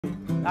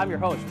I'm your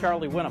host,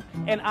 Charlie Whinham,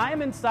 and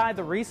I'm inside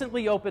the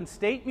recently opened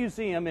State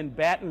Museum in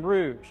Baton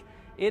Rouge.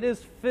 It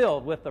is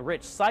filled with the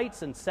rich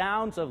sights and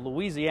sounds of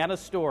Louisiana's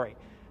story.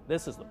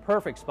 This is the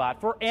perfect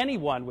spot for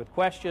anyone with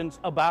questions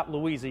about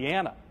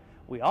Louisiana.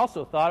 We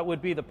also thought it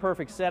would be the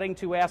perfect setting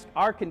to ask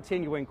our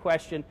continuing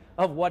question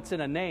of what's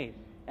in a name.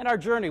 And our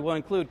journey will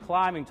include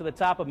climbing to the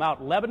top of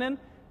Mount Lebanon,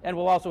 and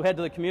we'll also head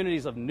to the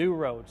communities of New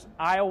Roads,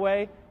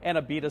 Iowa, and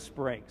Abita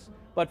Springs.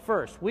 But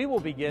first, we will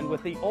begin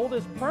with the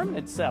oldest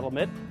permanent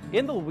settlement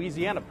in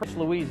Louisiana,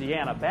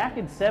 back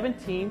in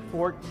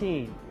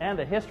 1714. And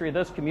the history of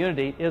this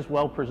community is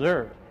well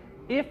preserved.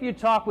 If you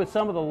talk with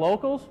some of the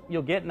locals,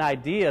 you'll get an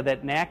idea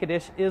that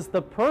Natchitoches is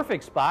the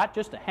perfect spot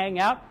just to hang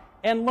out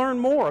and learn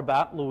more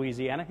about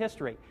Louisiana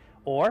history.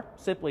 Or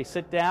simply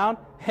sit down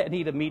and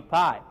eat a meat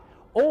pie.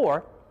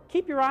 Or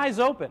keep your eyes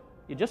open.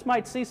 You just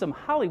might see some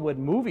Hollywood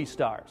movie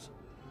stars.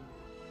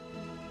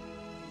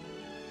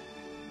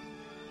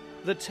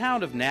 The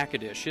town of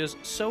Natchitoches is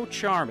so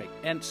charming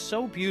and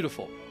so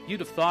beautiful, you'd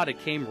have thought it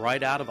came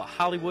right out of a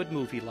Hollywood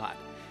movie lot.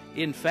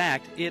 In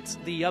fact, it's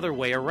the other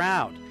way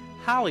around.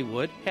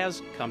 Hollywood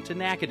has come to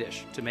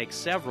Natchitoches to make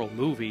several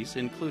movies,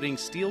 including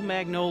Steel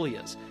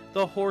Magnolias,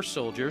 The Horse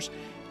Soldiers,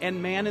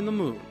 and Man in the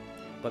Moon.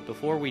 But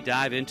before we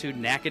dive into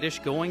Natchitoches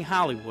going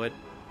Hollywood,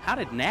 how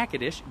did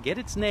Natchitoches get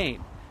its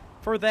name?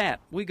 For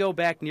that, we go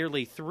back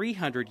nearly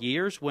 300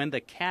 years when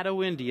the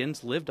Caddo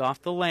Indians lived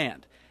off the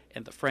land,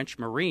 and the French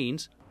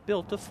Marines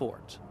built a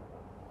fort.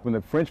 When the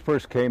French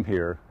first came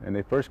here, and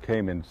they first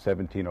came in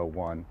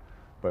 1701,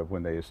 but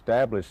when they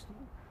established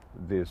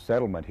the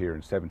settlement here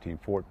in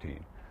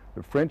 1714,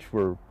 the French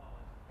were,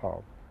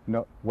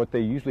 what they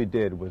usually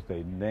did was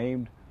they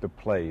named the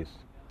place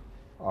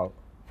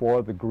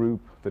for the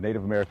group, the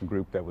Native American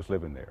group that was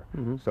living there.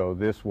 So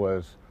this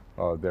was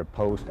their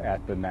post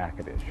at the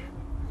Natchitoches.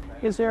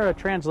 Is there a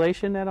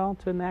translation at all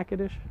to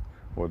Natchitoches?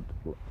 Well,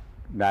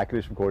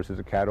 Natchitoches, of course, is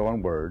a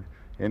Caddoan word.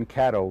 In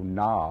Caddo,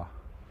 na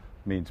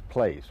means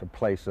place or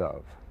place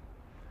of.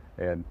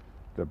 And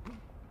the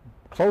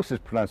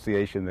closest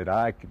pronunciation that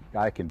I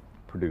can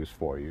produce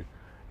for you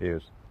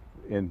is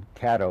in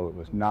Caddo it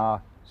was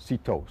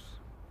Natchitoches.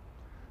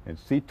 And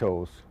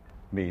Citos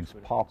means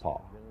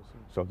pawpaw.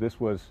 So this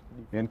was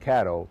in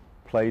Caddo,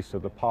 place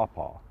of the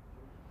pawpaw.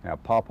 Now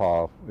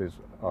pawpaw is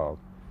a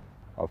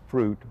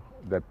fruit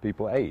that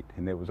people ate,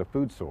 and it was a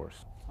food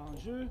source.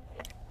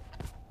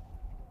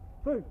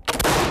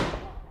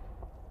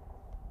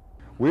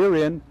 We're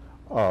in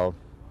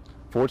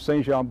Fort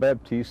St.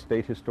 Jean-Baptiste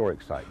State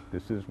Historic Site.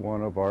 This is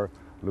one of our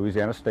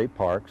Louisiana state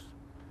parks,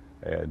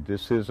 and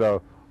this is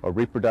a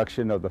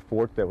reproduction of the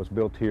fort that was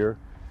built here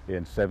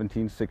in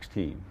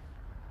 1716.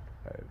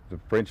 The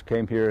French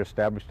came here,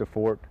 established a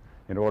fort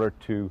in order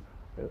to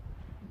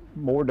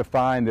more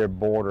define their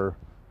border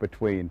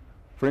between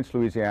French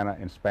Louisiana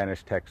and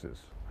Spanish Texas.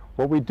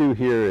 What we do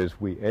here is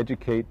we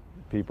educate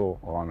people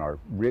on our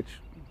rich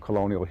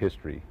colonial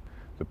history.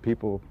 The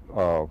people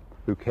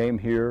who came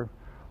here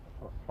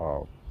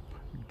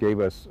gave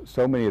us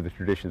so many of the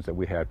traditions that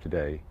we have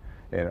today,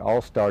 and it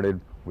all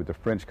started with the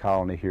French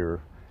colony here,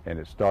 and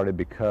it started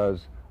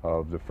because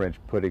of the French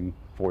putting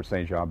Fort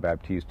St.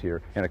 Jean-Baptiste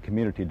here and a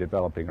community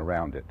developing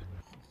around it.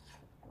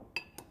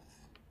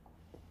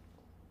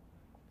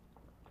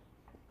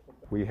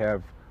 We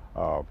have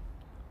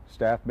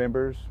staff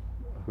members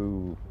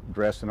who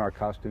dress in our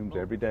costumes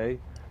every day.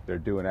 They're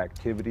doing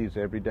activities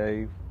every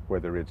day,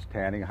 whether it's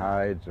tanning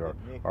hides or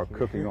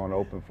cooking on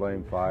open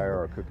flame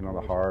fire or cooking on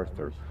the hearth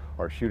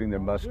or shooting their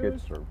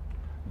muskets or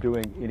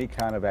doing any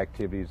kind of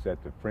activities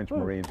that the French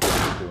Marines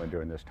were doing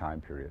during this time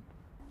period.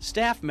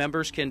 Staff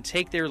members can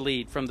take their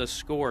lead from the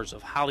scores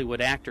of Hollywood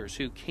actors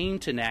who came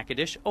to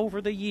Natchitoches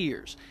over the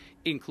years,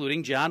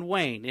 including John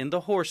Wayne in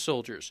The Horse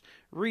Soldiers,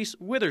 Reese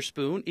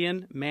Witherspoon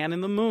in Man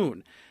in the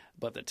Moon.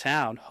 But the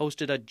town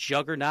hosted a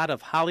juggernaut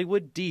of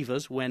Hollywood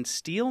divas when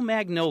Steel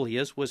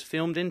Magnolias was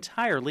filmed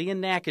entirely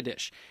in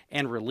Natchitoches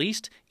and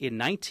released in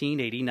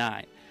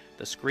 1989.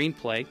 The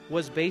screenplay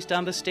was based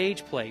on the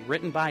stage play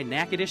written by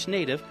Natchitoches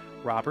native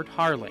Robert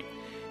Harling.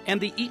 And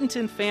the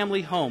Eatonton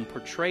family home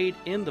portrayed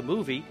in the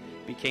movie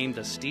became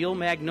the Steel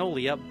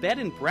Magnolia Bed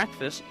and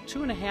Breakfast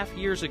 2.5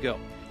 years ago,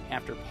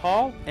 after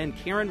Paul and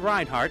Karen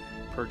Reinhardt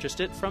purchased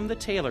it from the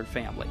Taylor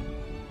family.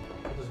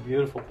 This is a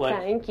beautiful place.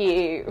 Thank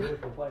you.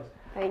 Beautiful place.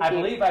 Thank I you.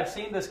 believe I've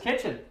seen this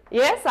kitchen.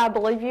 Yes, I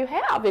believe you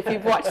have. If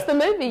you've watched the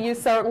movie, you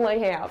certainly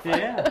have.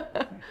 Yeah.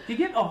 Do you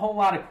get a whole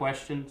lot of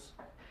questions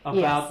about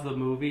Yes. the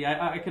movie?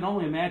 I can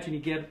only imagine you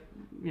get,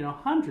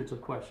 hundreds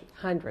of questions.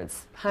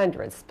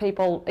 Hundreds.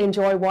 People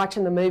enjoy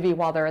watching the movie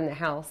while they're in the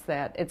house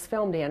that it's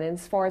filmed in. And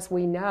as far as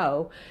we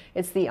know,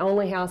 it's the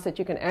only house that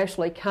you can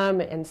actually come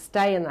and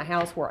stay in the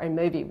house where a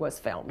movie was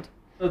filmed.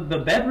 The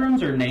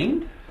bedrooms are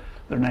named?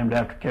 They're named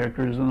after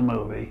characters in the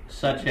movie.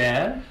 Such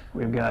as?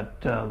 We've got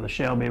the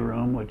Shelby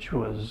room, which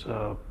was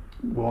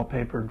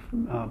wallpapered,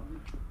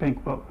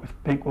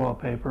 pink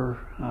wallpaper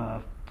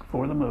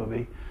for the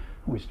movie.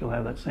 We still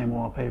have that same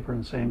wallpaper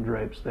and same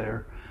drapes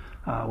there.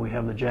 We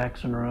have the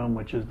Jackson room,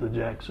 which is the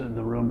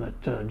room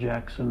that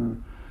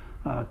Jackson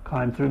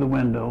climb through the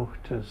window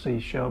to see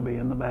Shelby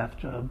in the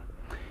bathtub.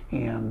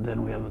 And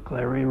then we have the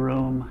Clary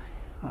room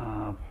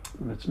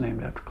that's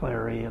named after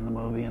Clary in the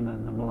movie, and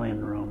then the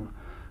Malin room,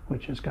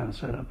 which is kind of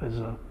set up as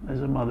a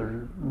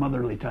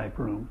motherly type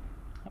room.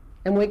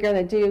 And we're going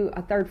to do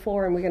a third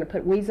floor, and we're going to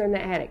put Weezer in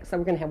the attic. So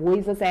we're going to have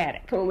Weezer's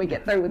attic when we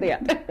get through with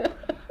it.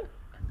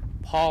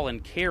 Paul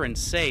and Karen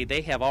say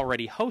they have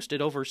already hosted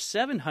over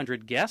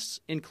 700 guests,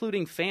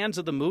 including fans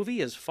of the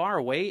movie as far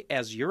away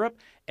as Europe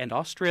and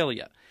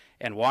Australia.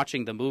 And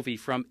watching the movie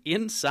from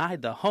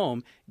inside the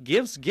home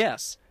gives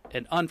guests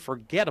an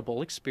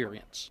unforgettable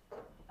experience.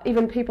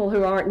 Even people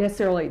who aren't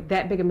necessarily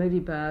that big of movie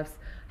buffs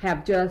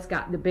have just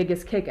got the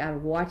biggest kick out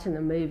of watching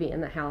the movie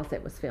in the house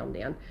it was filmed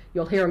in.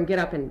 You'll hear them get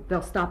up and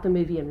they'll stop the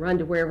movie and run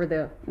to wherever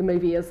the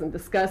movie is and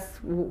discuss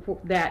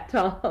that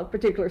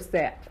particular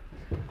set.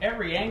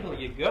 Every angle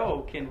you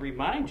go can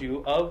remind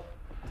you of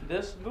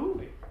this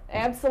movie.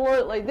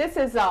 Absolutely. This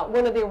is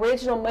one of the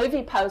original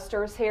movie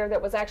posters here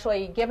that was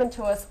actually given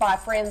to us by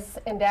friends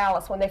in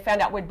Dallas. When they found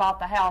out we'd bought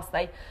the house,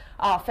 they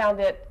found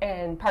it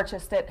and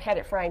purchased it, had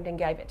it framed, and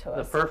gave it to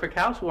us. The perfect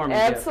housewarming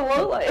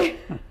Absolutely.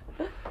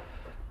 gift.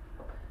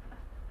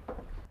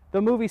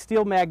 The movie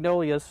Steel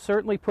Magnolias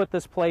certainly put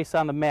this place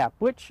on the map,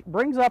 which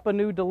brings up a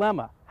new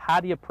dilemma.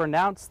 How do you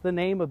pronounce the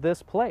name of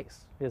this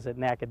place? Is it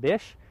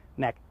Natchitoches,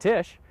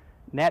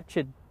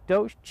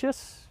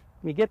 Natchitoches?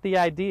 You get the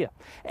idea.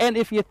 And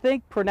if you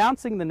think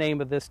pronouncing the name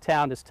of this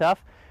town is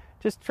tough,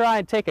 just try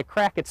and take a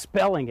crack at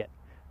spelling it.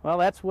 Well,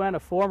 that's when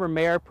a former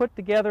mayor put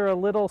together a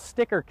little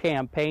sticker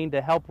campaign to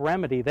help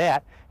remedy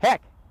that.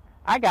 Heck,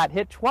 I got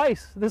hit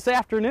twice this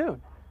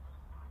afternoon.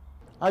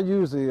 I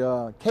use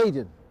the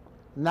Cajun,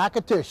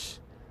 Natchitoches.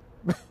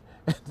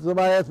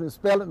 Somebody asked me to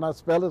spell it, and I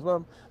spell it for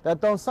them.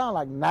 That don't sound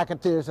like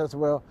Natchitoches. I said,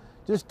 well,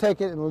 just take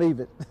it and leave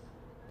it.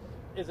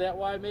 Is that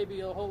why maybe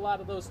a whole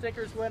lot of those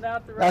stickers went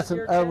out throughout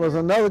your That was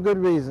another good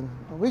reason.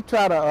 We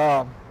try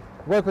to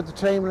work with the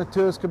Chamber and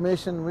Tourist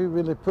Commission. We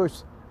really push.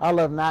 I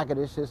love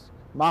Natchitoches. It's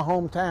my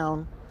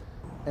hometown,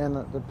 and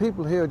the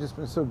people here have just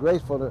been so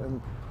grateful.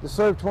 And to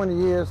serve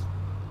 20 years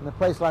in a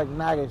place like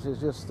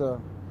Natchitoches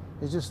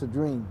is just a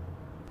dream.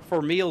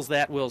 For meals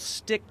that will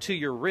stick to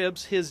your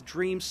ribs, his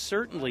dream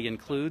certainly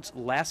includes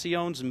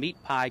Lassione's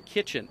Meat Pie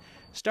Kitchen,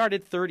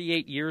 started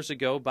 38 years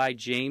ago by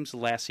James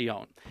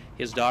Lassione.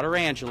 His daughter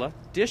Angela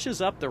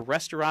dishes up the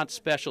restaurant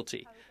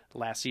specialty,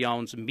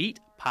 Lassione's Meat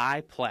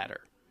Pie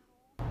Platter.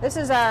 This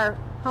is our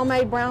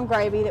homemade brown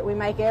gravy that we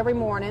make every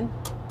morning.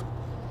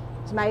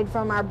 It's made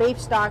from our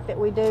beef stock that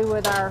we do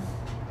with our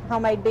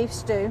homemade beef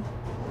stew.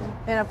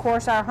 And of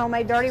course our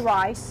homemade dirty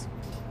rice.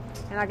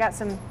 And I got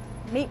some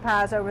meat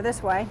pies over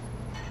this way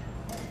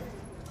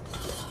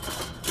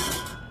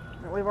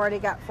that we've already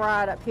got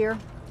fried up here.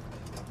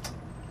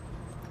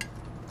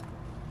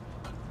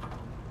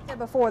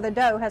 Before, the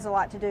dough has a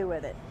lot to do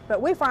with it,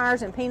 but we fry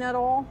ours in peanut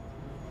oil.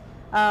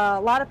 A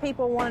lot of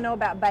people want to know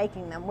about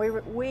baking them.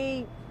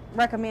 We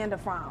recommend to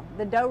fry them.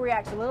 The dough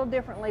reacts a little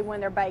differently when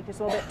they're baked. It's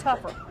a little bit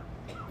tougher.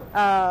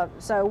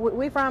 So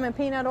we fry them in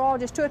peanut oil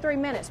just 2 or 3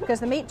 minutes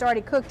because the meat's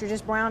already cooked. You're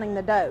just browning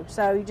the dough.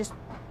 So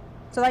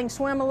so they can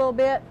swim a little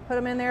bit, put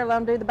them in there, let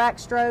them do the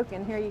backstroke,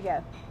 and here you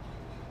go.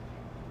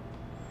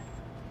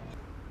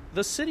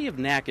 The city of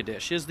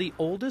Natchitoches is the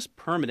oldest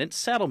permanent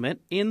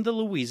settlement in the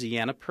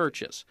Louisiana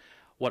Purchase.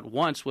 What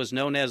once was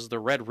known as the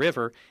Red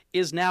River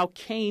is now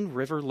Cane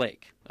River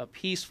Lake, a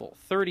peaceful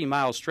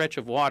 30-mile stretch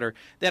of water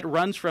that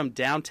runs from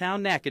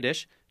downtown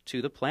Natchitoches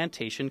to the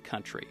plantation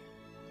country.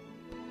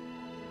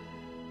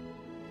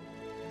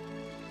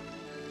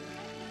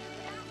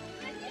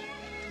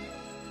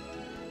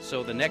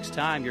 So the next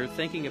time you're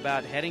thinking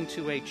about heading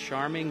to a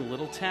charming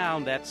little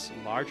town that's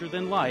larger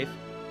than life,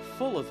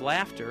 full of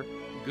laughter,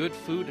 good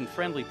food, and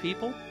friendly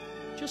people,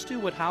 just do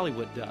what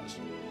Hollywood does.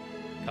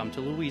 Come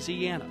to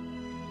Louisiana.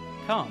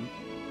 Come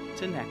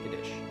to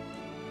Natchitoches.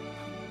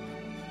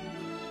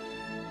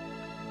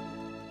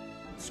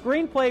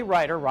 Screenplay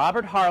writer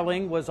Robert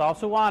Harling was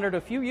also honored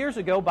a few years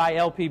ago by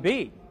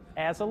LPB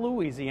as a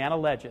Louisiana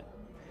legend.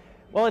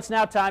 Well, it's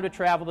now time to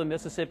travel the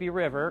Mississippi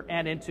River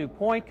and into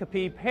Point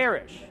Capee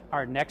Parish.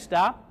 Our next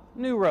stop,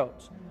 New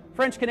Roads.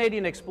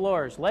 French-Canadian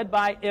explorers led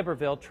by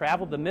Iberville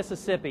traveled the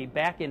Mississippi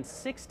back in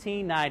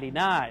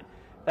 1699.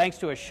 Thanks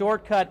to a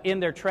shortcut in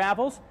their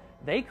travels,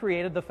 they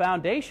created the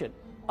foundation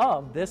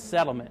of this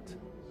settlement.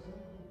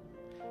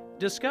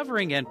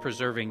 Discovering and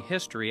preserving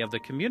history of the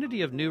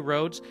community of New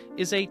Roads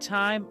is a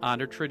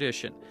time-honored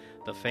tradition.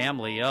 The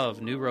family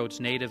of New Roads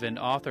native and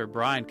author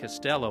Brian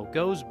Costello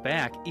goes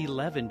back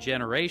 11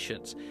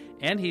 generations,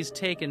 and he's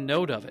taken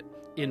note of it.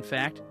 In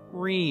fact,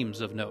 reams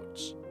of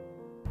notes.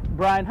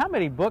 Brian, how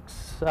many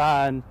books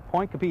on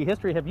Point Capee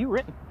history have you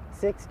written?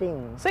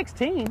 16.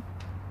 16?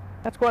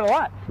 That's quite a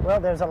lot. Well,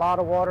 there's a lot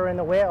of water in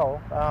the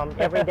well.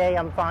 Every day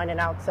I'm finding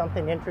out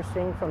something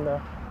interesting from the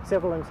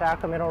Civil and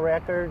Sacramento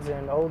records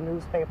and old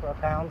newspaper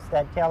accounts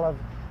that tell of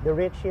the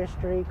rich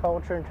history,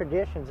 culture, and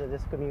traditions of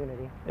this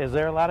community. Is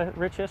there a lot of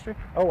rich history?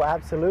 Oh,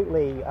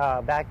 absolutely.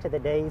 Back to the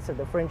days of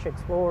the French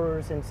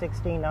explorers in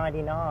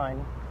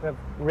 1699, we have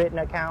written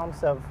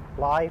accounts of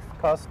life,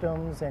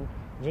 customs, and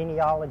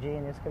genealogy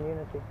in this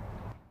community.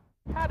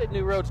 How did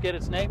New Roads get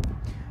its name?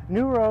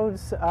 New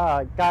Roads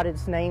got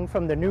its name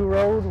from the New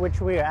Road,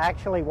 which we are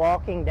actually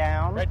walking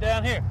down. Right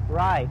down here.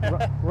 Right.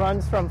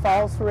 Runs from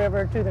False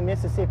River to the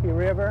Mississippi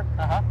River.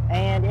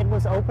 And it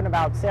was opened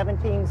about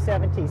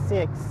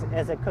 1776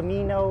 as a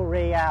Camino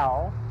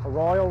Real, a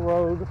royal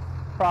road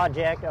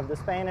project of the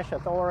Spanish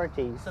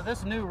authorities. So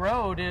this new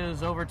road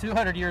is over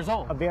 200 years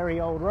old. A very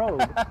old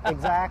road,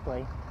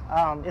 exactly.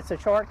 It's a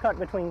shortcut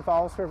between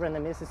False River and the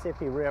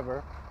Mississippi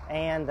River.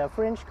 And the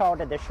French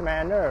called it the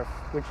chemin neuf,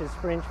 which is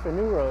French for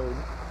New Road.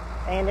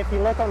 And if you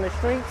look on the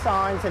street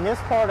signs in this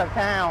part of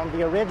town,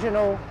 the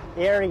original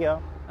area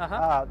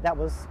that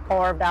was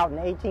carved out in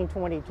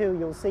 1822,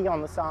 you'll see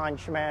on the sign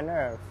chemin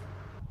neuf.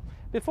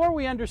 Before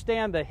we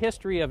understand the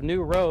history of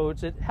New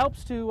Roads, it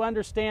helps to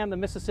understand the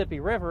Mississippi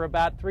River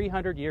about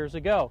 300 years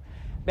ago.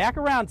 Back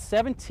around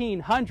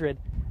 1700,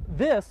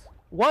 this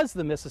was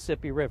the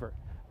Mississippi River,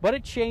 but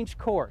it changed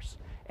course.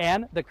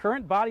 And the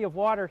current body of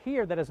water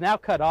here that is now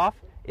cut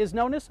off is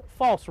known as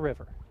False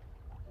River.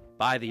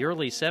 By the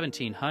early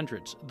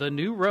 1700s, the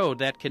new road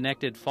that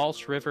connected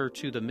False River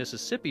to the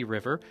Mississippi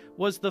River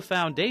was the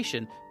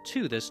foundation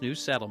to this new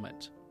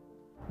settlement.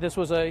 This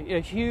was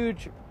a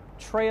huge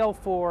trail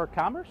for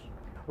commerce?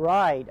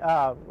 Right.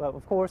 Well,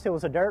 of course, it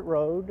was a dirt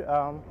road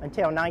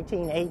until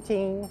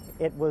 1918.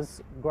 It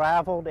was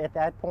graveled at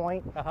that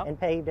point and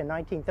paved in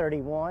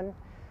 1931.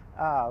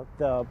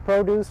 The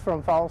produce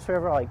from False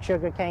River, like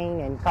sugarcane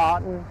and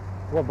cotton,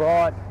 were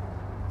brought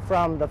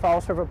from the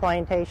False River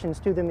plantations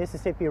to the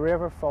Mississippi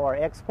River for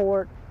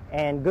export,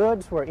 and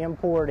goods were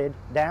imported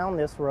down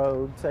this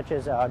road, such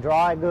as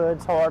dry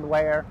goods,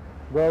 hardware,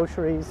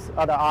 groceries,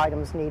 other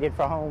items needed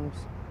for homes.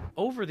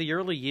 Over the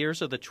early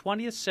years of the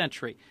 20th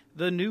century,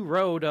 the new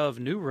road of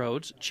New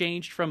Roads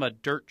changed from a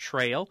dirt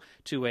trail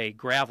to a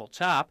gravel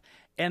top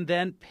and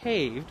then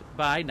paved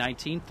by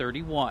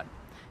 1931.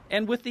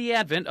 And with the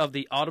advent of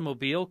the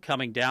automobile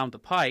coming down the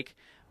pike,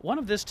 one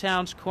of this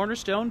town's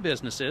cornerstone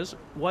businesses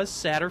was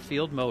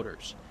Satterfield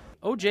Motors.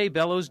 O.J.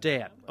 Bellows'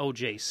 dad,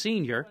 O.J.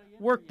 Sr.,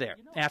 worked there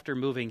after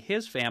moving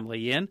his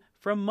family in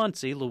from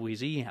Muncie,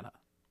 Louisiana.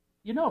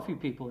 You know a few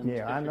people in this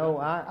picture. Yeah, I know.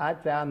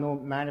 I'd say I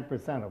know 90%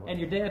 of them. And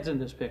your dad's in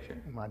this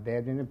picture? My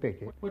dad's in the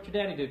picture. What'd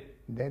your daddy do?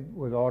 Dad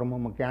was an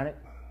automobile mechanic.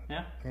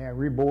 Yeah? Yeah,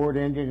 reboard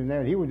engines and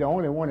everything. He was the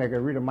only one that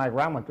could read a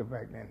micrometer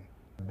back then.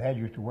 Dad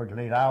used to work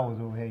late hours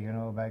over here, you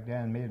know, back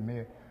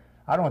then.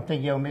 I don't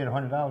think he ever made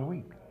 $100 a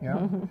week, you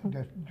know.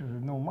 Just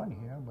no money,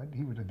 you know. But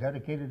he was a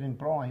dedicated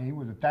employee. He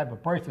was the type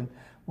of person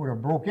who would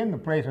have broke in the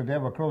place if they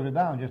ever closed it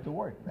down just to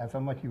work. That's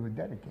how much he was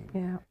dedicated.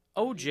 Yeah.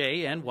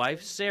 O.J. and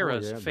wife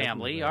Sarah's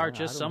family are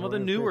just some of the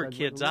newer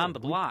kids on the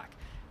block.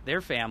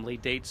 Their family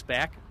dates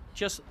back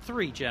just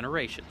 3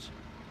 generations.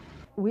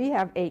 We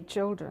have 8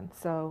 children,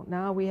 so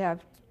now we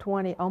have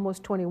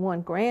almost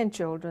 21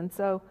 grandchildren.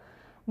 So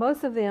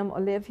most of them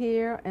live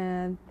here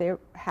and they're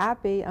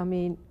happy. I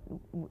mean,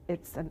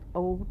 it's an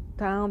old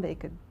town. They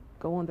could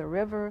go on the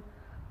river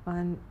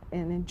and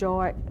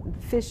enjoy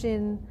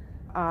fishing.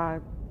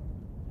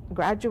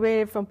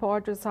 Graduated from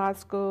Porter's High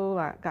School.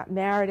 I got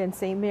married in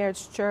St.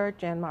 Mary's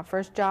Church, and my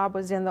first job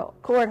was in the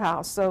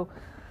courthouse. So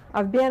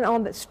I've been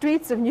on the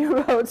streets of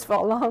New Roads for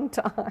a long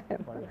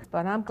time.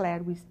 But I'm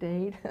glad we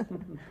stayed.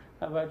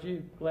 How about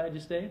you? Glad you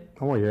stayed?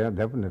 Oh, yeah,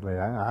 definitely.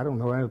 I don't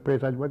know any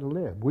place I'd rather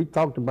live. We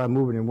talked about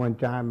moving in one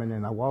time, and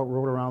then I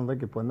rode around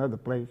looking for another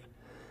place.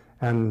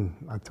 And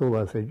I told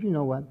her, I said, you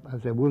know what? I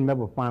said, we'll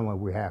never find what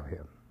we have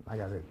here. I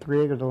got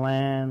 3 acres of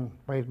land,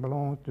 place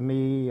belongs to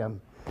me.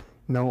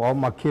 You know, all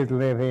my kids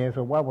live here,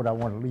 so why would I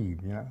want to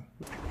leave, you know?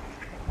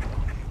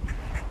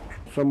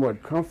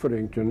 Somewhat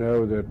comforting to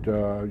know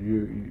that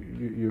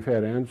you've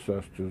had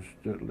ancestors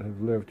that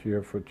have lived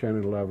here for 10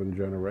 and 11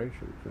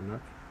 generations, and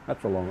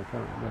that's a long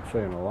time. That's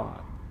saying a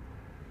lot.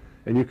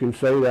 And you can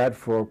say that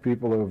for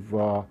people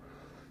of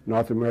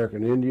North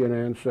American Indian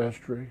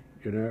ancestry,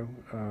 you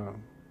know,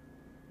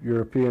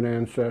 European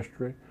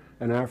ancestry,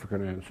 and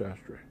African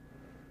ancestry.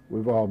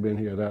 We've all been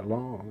here that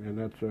long, and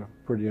that's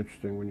pretty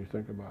interesting when you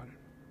think about it.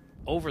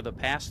 Over the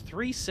past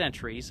 3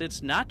 centuries,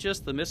 it's not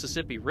just the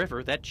Mississippi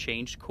River that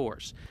changed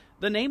course.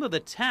 The name of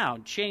the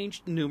town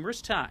changed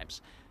numerous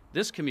times.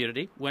 This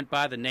community went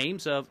by the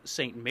names of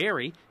St.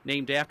 Mary,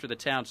 named after the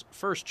town's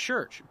first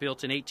church,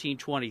 built in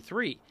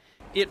 1823.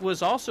 It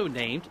was also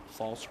named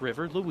False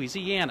River,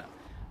 Louisiana.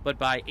 But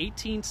by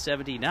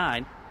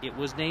 1879, it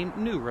was named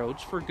New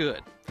Roads for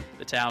good.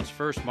 The town's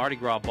first Mardi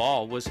Gras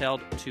ball was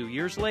held 2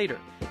 years later,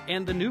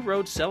 and the New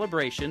Roads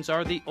celebrations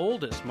are the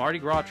oldest Mardi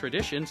Gras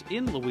traditions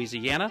in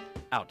Louisiana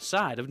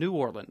outside of New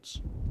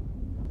Orleans.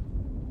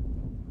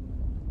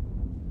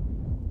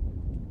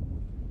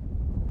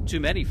 To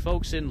many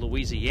folks in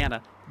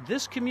Louisiana,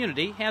 this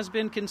community has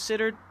been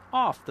considered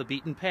off the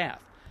beaten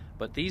path.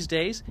 But these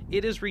days,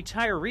 it is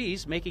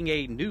retirees making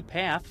a new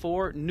path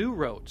for new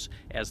roads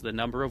as the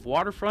number of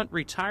waterfront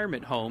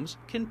retirement homes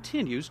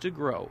continues to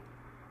grow.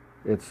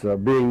 It's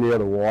being near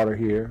the water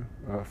here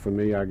for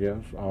me, I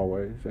guess,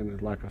 always. And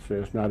like I say,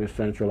 it's not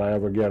essential I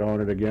ever get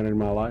on it again in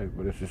my life,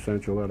 but it's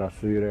essential that I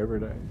see it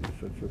every day.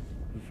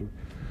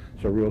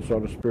 It's a real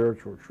sort of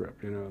spiritual trip,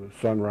 you know, the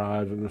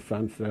sunrise and the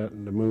sunset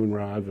and the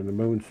moonrise and the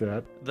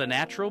moonset. The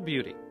natural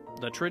beauty,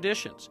 the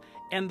traditions,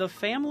 and the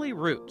family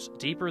roots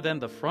deeper than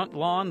the front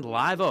lawn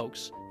live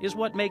oaks is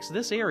what makes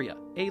this area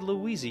a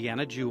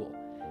Louisiana jewel.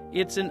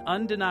 It's an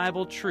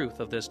undeniable truth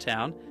of this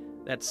town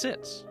that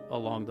sits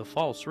along the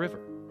False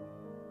River.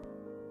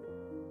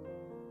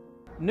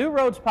 New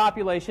Roads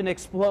population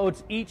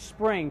explodes each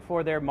spring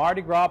for their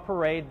Mardi Gras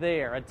parade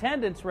there.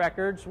 Attendance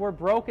records were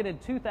broken in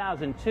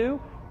 2002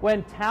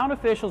 when town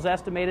officials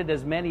estimated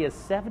as many as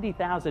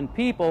 70,000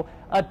 people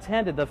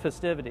attended the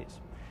festivities.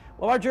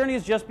 Well, our journey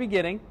is just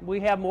beginning.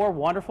 We have more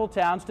wonderful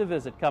towns to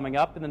visit coming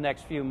up in the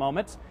next few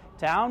moments.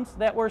 Towns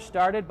that were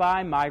started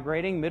by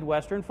migrating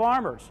Midwestern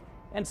farmers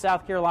and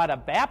South Carolina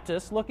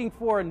Baptists looking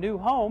for a new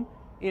home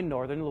in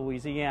northern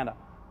Louisiana.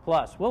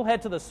 Plus, we'll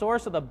head to the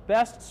source of the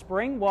best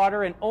spring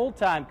water and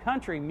old-time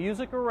country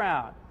music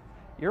around.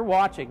 You're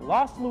watching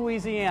Lost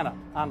Louisiana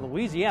on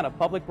Louisiana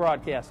Public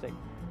Broadcasting.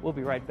 We'll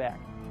be right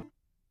back.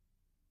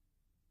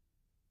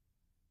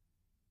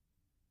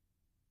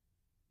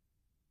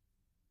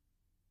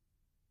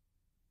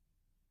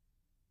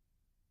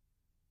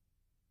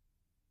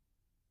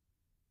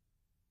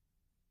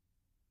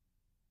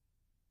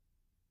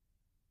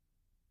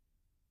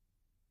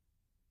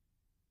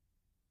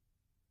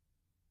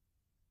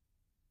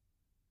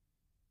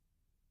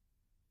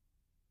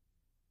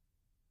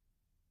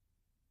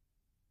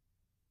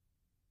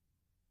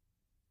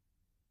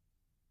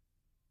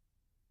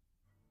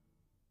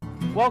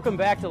 Welcome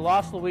back to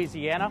Lost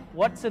Louisiana,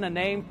 What's in a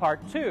Name Part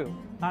 2.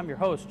 I'm your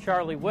host,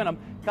 Charlie Whinham,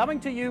 coming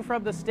to you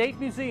from the State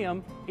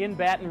Museum in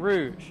Baton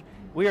Rouge.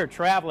 We are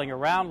traveling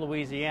around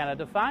Louisiana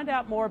to find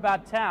out more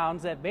about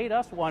towns that made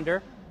us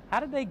wonder, how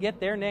did they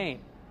get their name?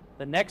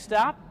 The next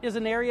stop is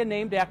an area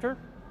named after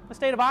the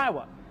state of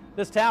Iowa.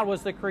 This town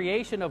was the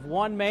creation of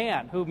one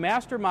man who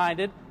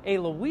masterminded a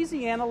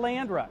Louisiana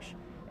land rush.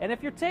 And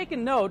if you're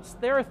taking notes,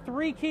 there are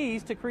 3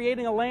 keys to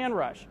creating a land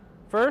rush.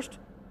 First,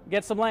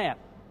 get some land.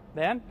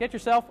 Then get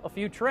yourself a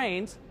few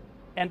trains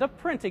and a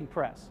printing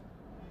press.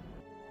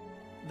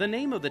 The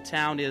name of the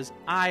town is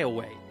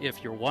Iowa,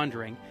 if you're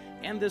wondering,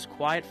 and this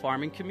quiet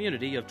farming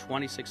community of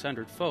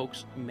 2,600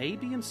 folks may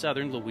be in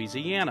southern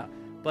Louisiana,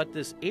 but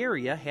this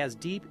area has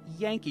deep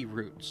Yankee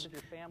roots.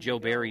 Joe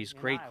Barry's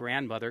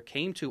great-grandmother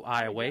came to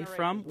Iowa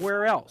from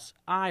where else?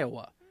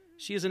 Iowa.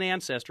 She is an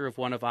ancestor of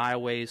one of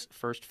Iowa's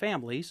first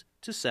families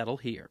to settle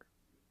here.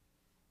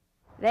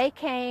 They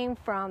came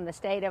from the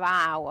state of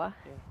Iowa.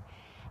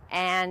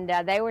 And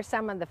they were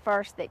some of the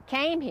first that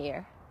came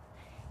here.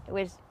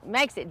 It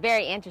makes it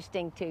very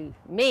interesting to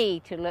me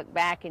to look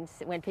back and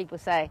when people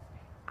say,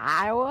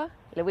 Iowa,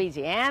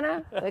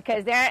 Louisiana,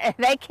 because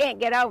they can't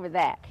get over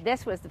that.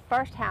 This was the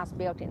first house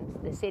built in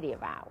the city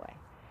of Iowa,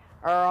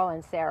 Earl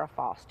and Sarah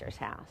Foster's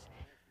house.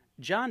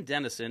 John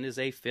Dennison is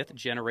a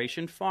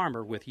 5th-generation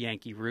farmer with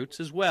Yankee roots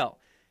as well.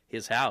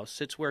 His house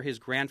sits where his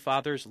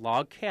grandfather's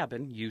log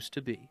cabin used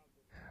to be.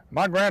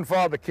 My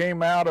grandfather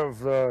came out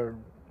of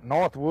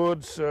North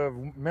Woods of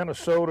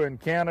Minnesota and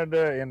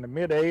Canada in the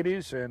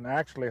mid-'80s and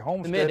actually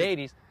homesteaded... The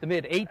mid-'80s, the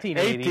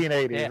mid-1880s.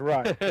 1880s, yeah.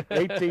 Right.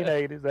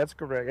 1880s, that's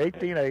correct,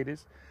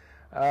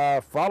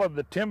 1880s. Followed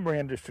the timber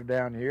industry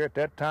down here. At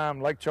that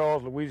time, Lake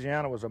Charles,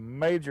 Louisiana was a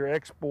major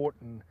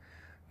exporting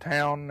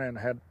town and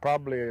had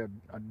probably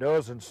a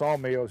dozen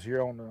sawmills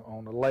here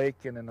on the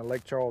lake and in the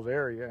Lake Charles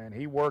area. And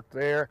he worked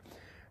there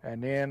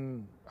and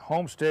then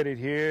homesteaded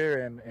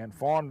here and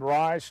farmed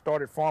rice,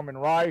 started farming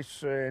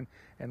rice and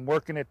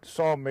working at the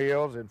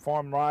sawmills and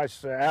farmed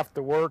rice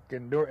after work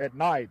and at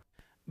night.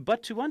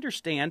 But to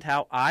understand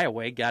how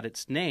Iowa got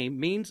its name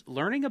means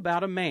learning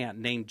about a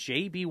man named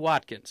J.B.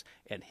 Watkins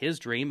and his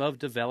dream of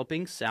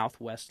developing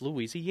southwest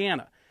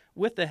Louisiana.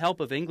 With the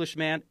help of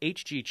Englishman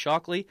H.G.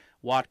 Chalkley,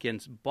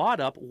 Watkins bought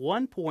up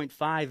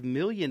 1.5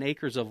 million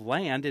acres of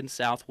land in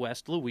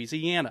southwest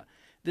Louisiana.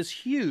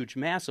 This huge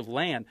mass of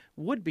land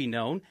would be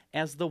known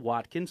as the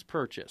Watkins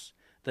Purchase.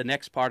 The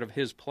next part of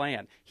his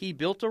plan, he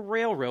built a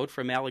railroad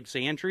from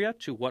Alexandria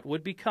to what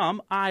would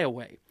become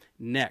Iowa.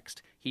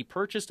 Next, he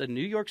purchased a New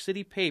York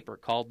City paper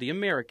called The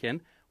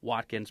American.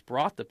 Watkins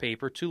brought the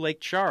paper to Lake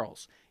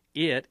Charles.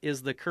 It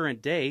is the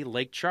current-day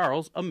Lake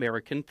Charles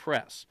American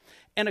Press.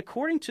 And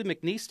according to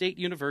McNeese State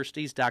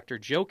University's Dr.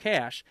 Joe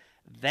Cash,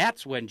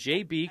 that's when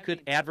J.B.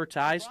 could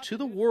advertise to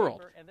the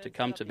world to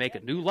come to make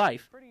a new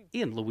life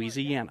in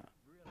Louisiana.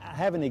 I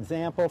have an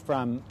example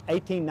from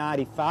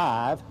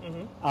 1895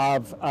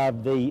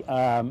 of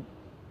the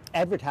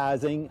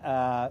advertising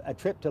a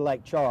trip to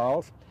Lake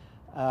Charles.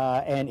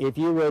 And if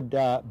you would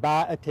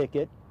buy a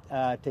ticket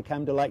to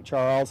come to Lake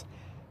Charles,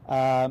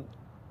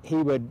 he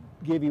would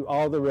give you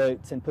all the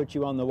routes and put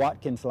you on the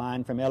Watkins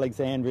line from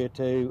Alexandria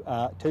to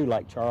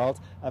Lake Charles,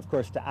 of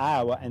course to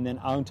Iowa, and then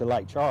on to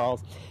Lake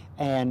Charles.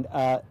 And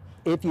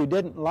if you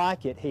didn't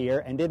like it here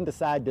and didn't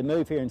decide to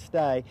move here and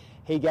stay,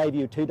 he gave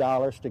you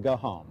 $2 to go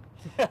home,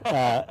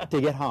 to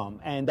get home.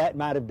 And that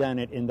might have done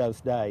it in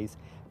those days.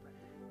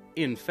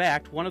 In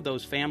fact, one of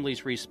those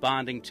families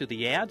responding to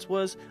the ads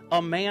was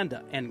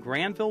Amanda and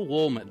Granville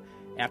Woolman.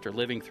 After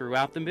living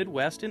throughout the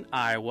Midwest in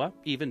Iowa,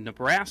 even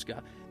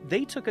Nebraska,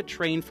 they took a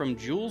train from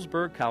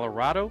Julesburg,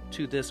 Colorado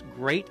to this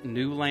great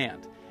new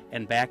land.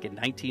 And back in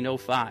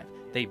 1905,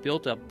 they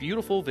built a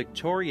beautiful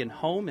Victorian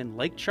home in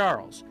Lake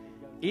Charles.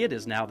 It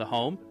is now the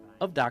home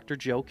of Dr.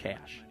 Joe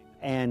Cash.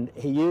 And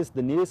he used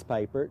the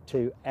newspaper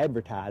to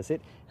advertise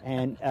it,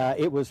 and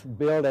it was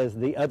billed as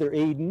the Other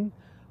Eden,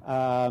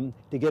 to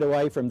get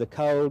away from the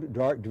cold,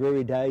 dark,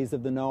 dreary days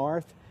of the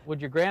North. Would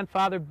your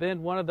grandfather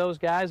been one of those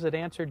guys that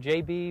answered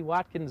J.B.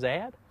 Watkins'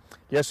 ad?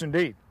 Yes,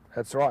 indeed.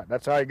 That's right.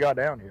 That's how he got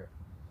down here.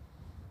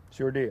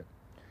 Sure did.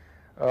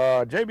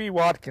 J.B.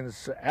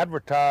 Watkins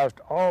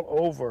advertised all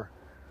over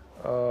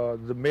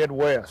the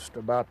Midwest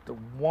about the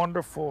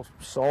wonderful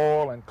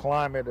soil and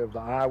climate of the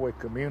Iowa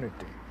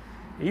community.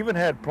 He even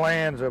had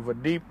plans of a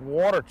deep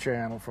water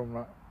channel from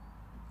the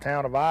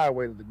town of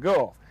Iowa to the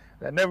Gulf.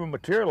 That never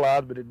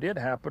materialized, but it did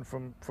happen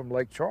from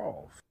Lake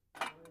Charles.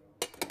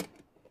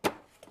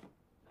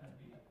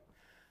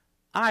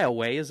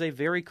 Iowa is a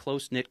very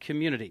close-knit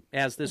community,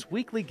 as this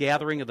weekly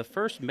gathering of the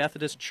First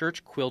Methodist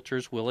Church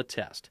Quilters will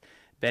attest.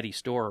 Betty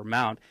Storer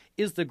Mount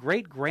is the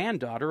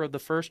great-granddaughter of the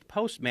first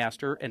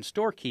postmaster and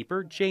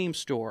storekeeper, James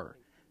Storer.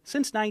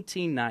 Since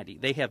 1990,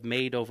 they have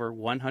made over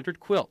 100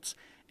 quilts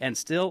and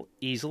still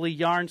easily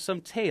yarn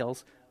some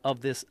tales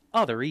of this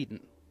other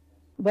Eden.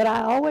 But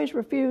I always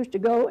refused to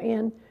go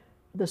in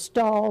the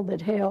stall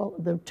that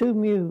held the two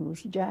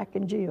mules, Jack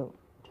and Jill,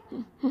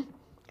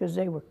 because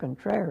they were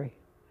contrary.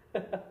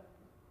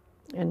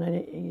 And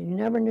you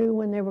never knew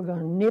when they were going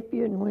to nip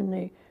you and when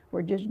they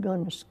were just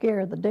going to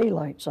scare the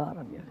daylights out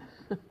of you.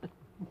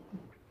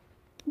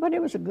 But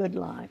it was a good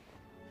life.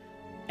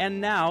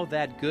 And now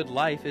that good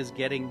life is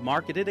getting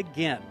marketed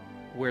again.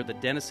 Where the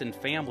Dennison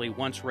family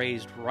once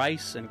raised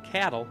rice and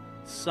cattle,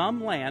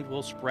 some land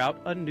will sprout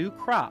a new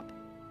crop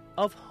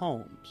of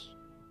homes.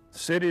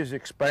 Cities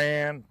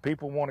expand,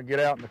 people want to get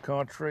out in the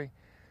country.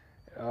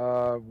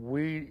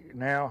 We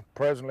now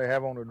presently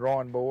have on the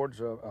drawing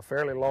boards a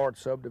fairly large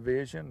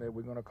subdivision that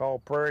we're going to call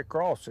Prairie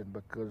Crossing,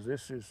 because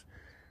this is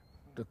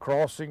the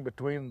crossing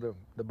between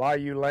the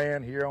bayou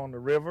land here on the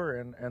river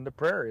and the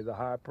prairie, the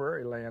high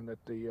prairie land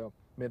that the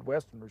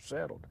Midwesterners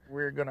settled.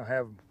 We're going to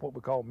have what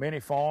we call mini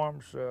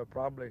farms,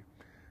 probably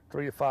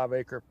 3 to 5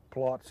 acre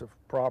plots of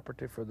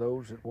property for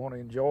those that want to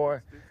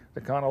enjoy the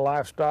kind of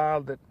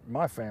lifestyle that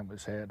my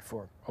family's had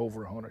for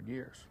over 100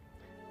 years.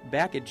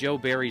 Back at Joe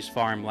Barry's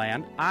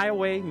farmland,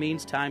 Iowa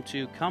means time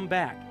to come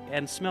back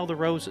and smell the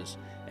roses,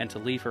 and to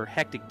leave her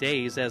hectic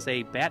days as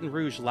a Baton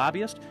Rouge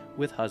lobbyist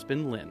with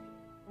husband Lynn.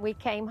 We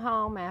came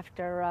home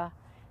after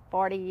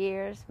 40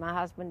 years. My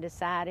husband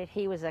decided,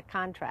 he was a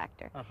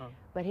contractor,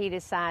 but he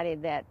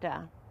decided that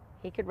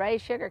he could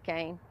raise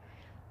sugarcane.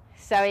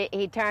 So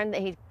he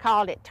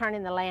called it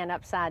turning the land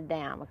upside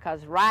down,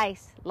 because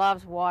rice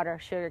loves water,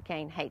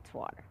 sugarcane hates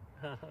water.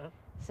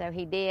 So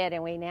he did,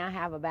 and we now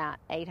have about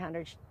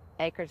 800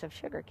 acres of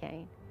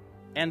sugarcane.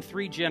 And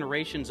 3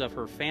 generations of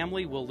her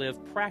family will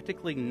live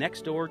practically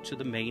next door to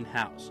the main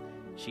house.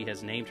 She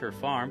has named her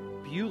farm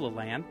Beulah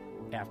Land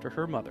after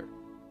her mother.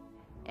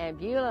 And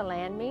Beulah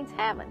Land means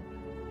heaven.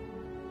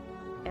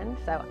 And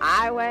so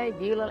Iowa,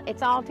 Beulah,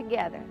 it's all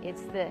together.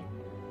 It's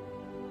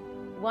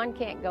one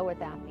can't go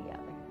without the other.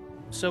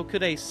 So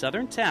could a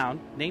southern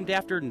town named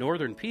after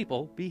northern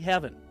people be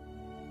heaven?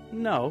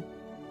 No,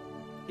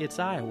 it's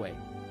Iowa.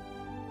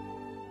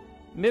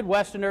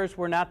 Midwesterners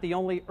were not the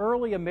only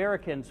early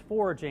Americans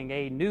forging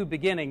a new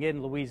beginning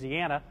in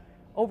Louisiana.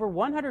 Over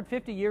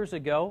 150 years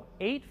ago,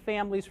 8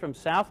 families from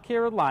South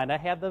Carolina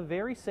had the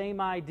very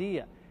same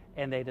idea,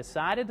 and they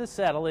decided to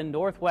settle in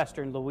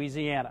northwestern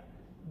Louisiana.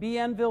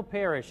 Bienville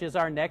Parish is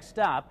our next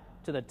stop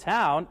to the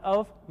town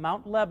of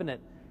Mount Lebanon.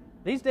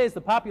 These days,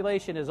 the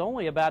population is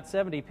only about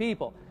 70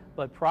 people,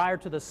 but prior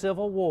to the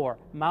Civil War,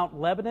 Mount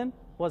Lebanon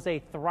was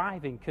a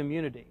thriving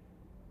community.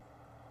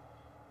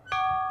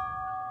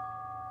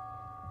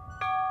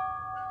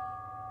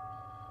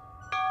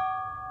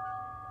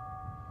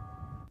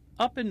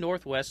 Up in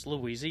northwest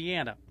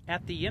Louisiana,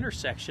 at the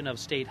intersection of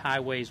State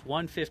Highways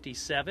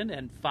 157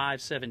 and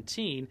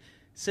 517,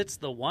 sits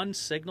the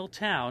one-signal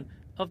town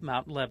of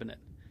Mount Lebanon.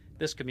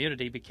 This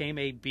community became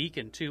a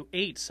beacon to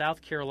 8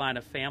 South Carolina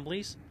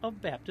families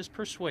of Baptist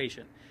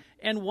persuasion,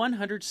 and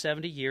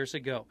 170 years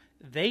ago,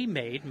 they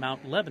made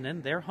Mount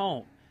Lebanon their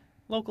home.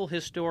 Local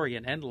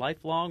historian and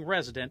lifelong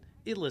resident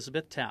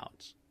Elizabeth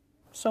Towns.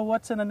 So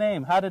what's in the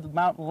name? How did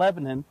Mount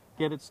Lebanon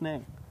get its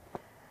name?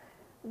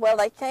 Well,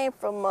 they came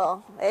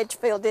from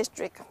Edgefield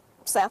District,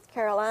 South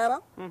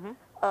Carolina.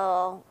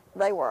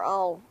 They were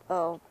all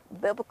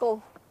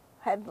biblical,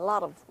 had a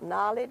lot of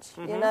knowledge,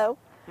 you know.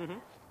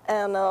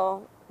 And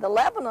the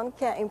Lebanon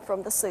came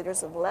from the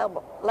cedars of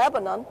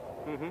Lebanon,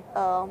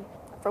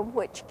 from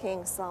which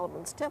King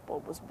Solomon's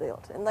temple was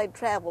built. And they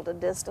traveled a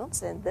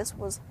distance, and this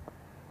was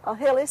a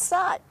hilly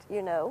site,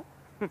 you know.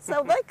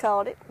 So they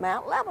called it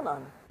Mount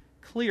Lebanon.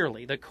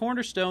 Clearly, the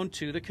cornerstone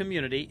to the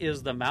community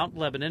is the Mount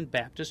Lebanon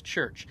Baptist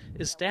Church,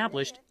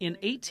 established in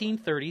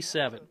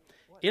 1837.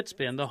 It's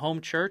been the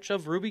home church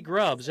of Ruby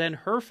Grubbs and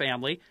her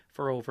family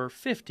for over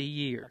 50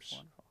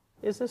 years.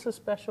 Is this a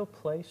special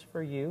place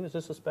for you? Is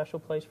this a special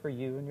place for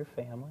you and your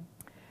family?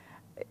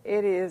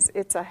 It is.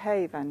 It's a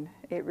haven.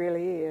 It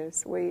really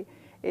is.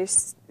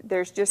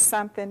 There's just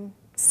something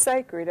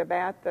sacred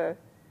about the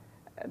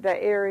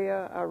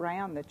area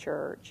around the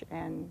church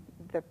and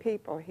the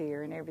people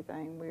here and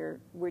everything.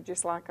 We're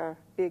just like a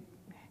big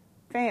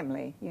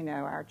family, you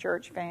know. Our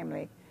church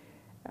family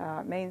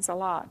means a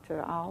lot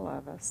to all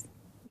of us.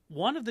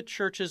 One of the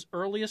church's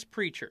earliest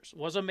preachers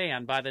was a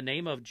man by the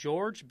name of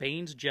George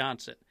Baines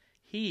Johnson.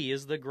 He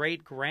is the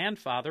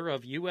great-grandfather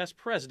of U.S.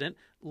 President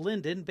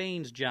Lyndon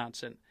Baines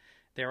Johnson.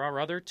 There are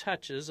other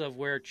touches of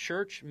where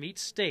church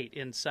meets state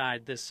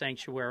inside this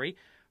sanctuary.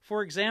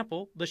 For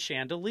example, the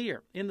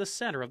chandelier in the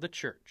center of the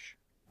church.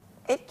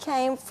 It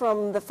came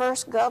from the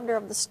first governor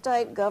of the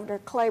state, Governor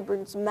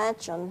Claiborne's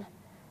mansion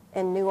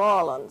in New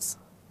Orleans.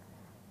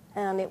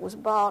 And it was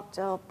bought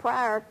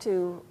prior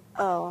to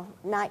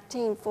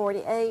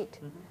 1948,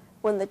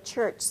 when the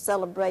church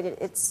celebrated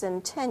its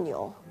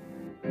centennial.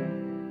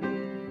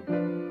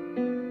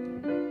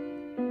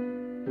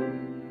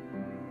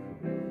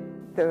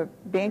 The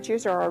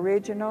benches are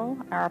original.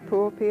 Our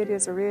pulpit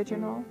is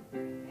original.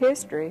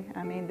 History,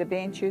 I mean, the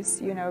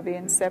benches, you know,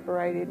 being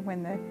separated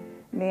when the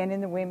men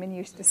and the women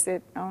used to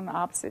sit on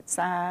opposite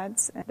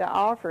sides. The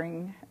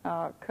offering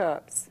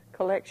cups,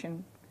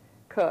 collection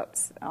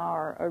cups,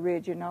 are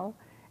original,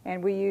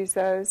 and we use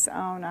those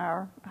on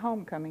our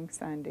homecoming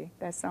Sunday.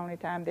 That's the only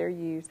time they're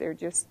used. They're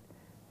just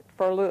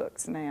for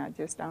looks now,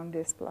 just on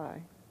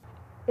display.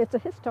 It's a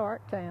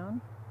historic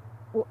town.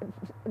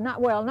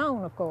 Not well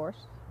known, of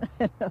course.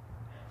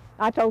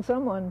 I told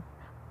someone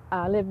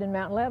I lived in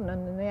Mount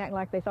Lebanon, and they act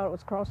like they thought it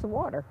was across the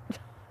water.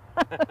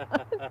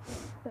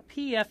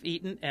 P.F.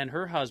 Eaton and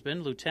her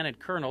husband, Lieutenant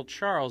Colonel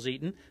Charles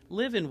Eaton,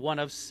 live in one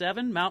of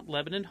 7 Mount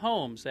Lebanon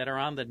homes that are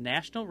on the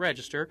National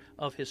Register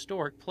of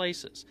Historic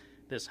Places.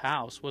 This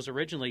house was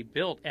originally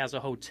built as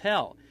a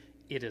hotel.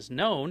 It is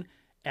known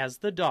as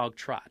the Dog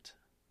Trot.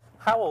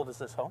 How old is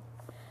this home?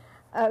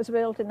 It was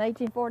built in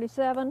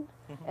 1847,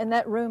 and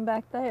that room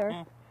back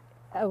there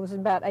was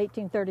about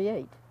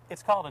 1838.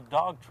 It's called a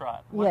dog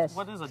trot. Yes.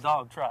 What is a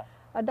dog trot?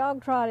 A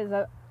dog trot is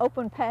an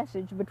open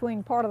passage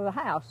between part of the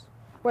house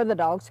where the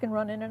dogs can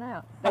run in and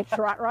out. They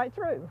trot right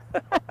through.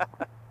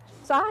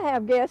 So I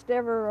have guests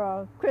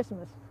every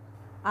Christmas.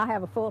 I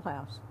have a full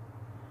house.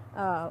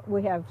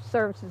 We have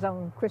services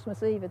on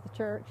Christmas Eve at the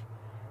church,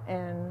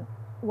 and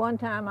one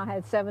time I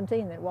had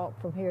 17 that walked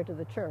from here to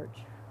the church.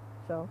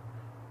 So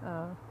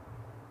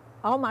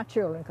all my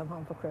children come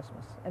home for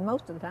Christmas, and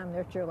most of the time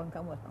their children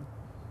come with them.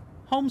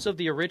 Homes of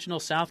the original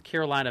South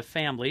Carolina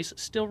families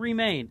still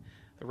remain.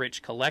 The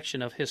rich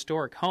collection of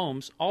historic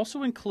homes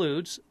also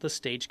includes the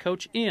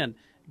Stagecoach Inn,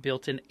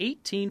 built in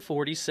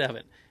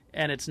 1847,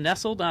 and it's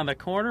nestled on the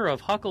corner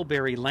of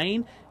Huckleberry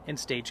Lane and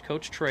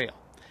Stagecoach Trail.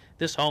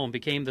 This home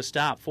became the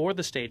stop for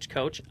the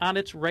Stagecoach on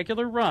its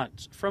regular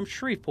runs from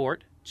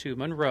Shreveport to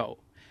Monroe.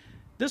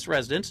 This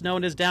residence,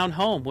 known as Down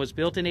Home, was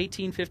built in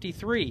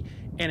 1853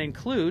 and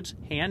includes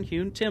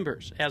hand-hewn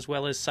timbers as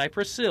well as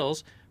cypress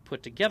sills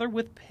put together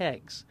with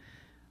pegs.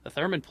 The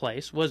Thurman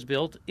Place was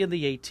built in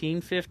the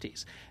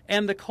 1850s,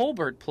 and the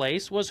Colbert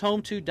Place was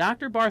home to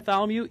Dr.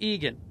 Bartholomew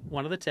Egan,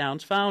 one of the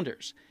town's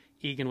founders.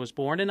 Egan was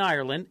born in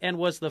Ireland and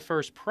was the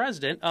first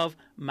president of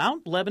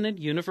Mount Lebanon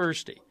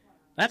University.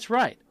 That's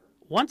right.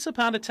 Once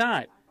upon a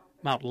time,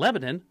 Mount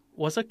Lebanon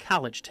was a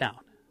college town.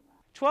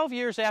 12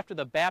 years after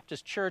the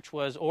Baptist Church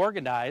was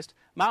organized,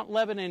 Mount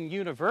Lebanon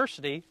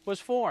University was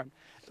formed.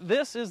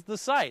 This is the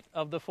site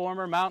of the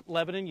former Mount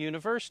Lebanon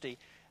University.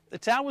 The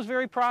town was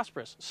very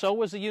prosperous, so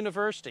was the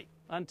university,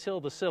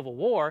 until the Civil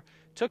War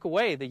took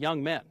away the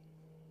young men.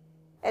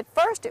 At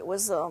first it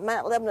was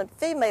Mount Lebanon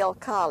Female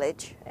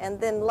College,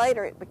 and then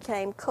later it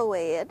became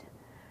co-ed.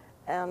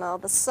 And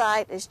the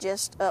site is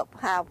just up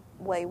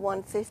Highway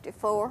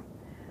 154,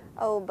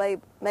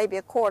 maybe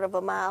a quarter of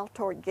a mile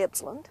toward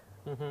Gippsland.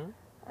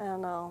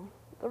 And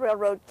the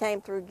railroad came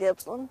through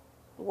Gippsland.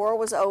 The war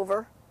was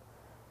over.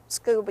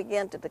 School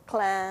began to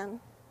decline,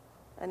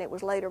 and it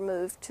was later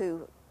moved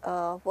to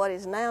what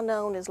is now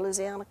known as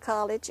Louisiana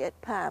College at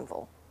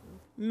Pineville.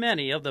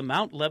 Many of the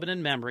Mount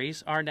Lebanon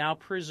memories are now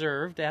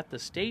preserved at the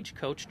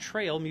Stagecoach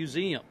Trail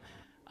Museum.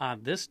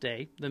 On this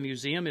day, the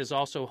museum is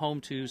also home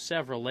to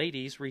several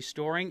ladies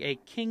restoring a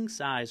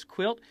king-size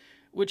quilt,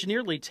 which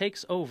nearly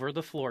takes over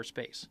the floor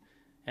space.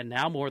 And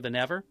now more than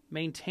ever,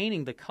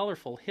 maintaining the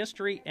colorful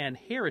history and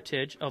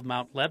heritage of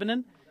Mount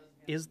Lebanon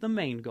is the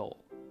main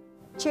goal.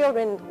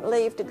 Children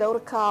leave to go to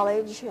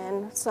college,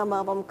 and some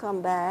of them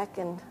come back,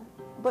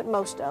 but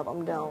most of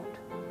them don't.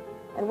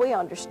 And we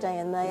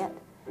understand that.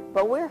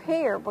 But we're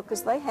here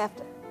because they have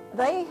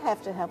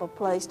to have a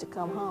place to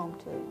come home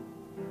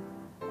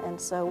to. And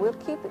so we'll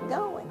keep it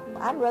going.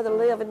 I'd rather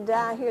live and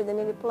die here than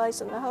any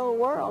place in the whole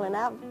world. And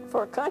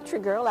for a country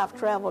girl, I've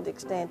traveled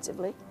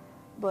extensively.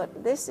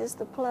 But this is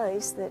the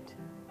place that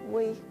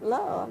we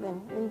love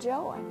and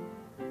enjoy.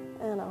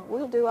 And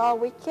we'll do all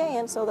we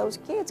can so those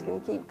kids can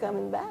keep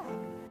coming back.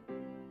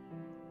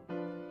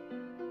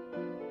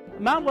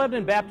 Mount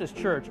Lebanon Baptist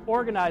Church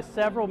organized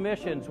several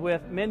missions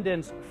with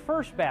Minden's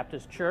First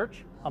Baptist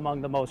Church,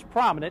 among the most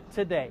prominent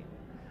today.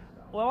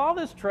 Well, all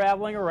this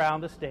traveling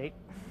around the state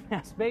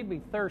has made me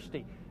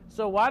thirsty.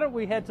 So why don't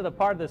we head to the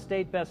part of the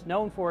state best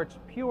known for its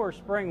pure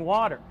spring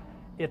water?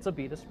 It's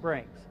Abita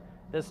Springs.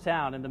 This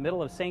town in the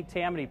middle of St.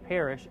 Tammany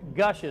Parish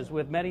gushes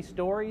with many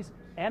stories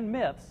and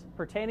myths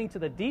pertaining to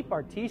the deep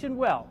artesian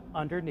well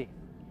underneath.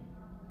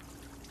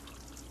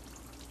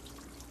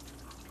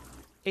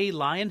 A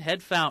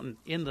lionhead fountain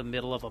in the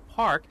middle of a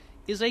park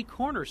is a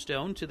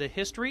cornerstone to the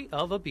history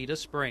of Abita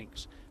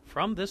Springs.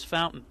 From this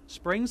fountain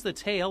springs the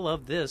tale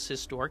of this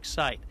historic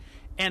site,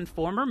 and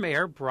former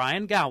Mayor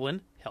Brian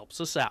Gowan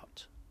helps us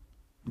out.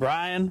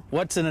 Brian,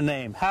 what's in a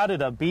name? How did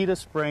Abita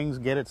Springs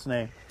get its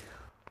name?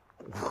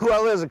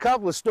 Well, there's a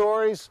couple of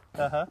stories.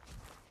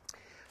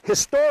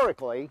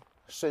 Historically,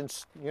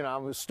 since, you know,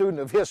 I'm a student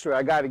of history,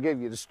 I got to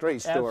give you the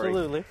straight story.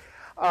 Absolutely.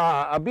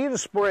 Abita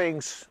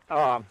Springs,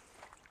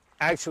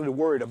 actually the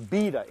word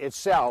Abita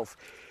itself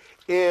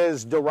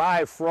is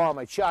derived from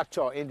a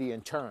Choctaw Indian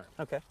term.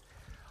 Okay.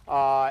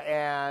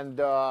 I'm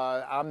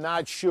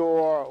not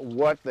sure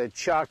what the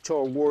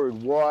Choctaw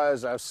word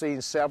was. I've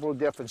seen several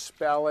different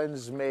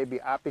spellings, maybe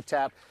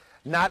Apitap,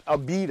 not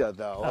Abita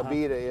though.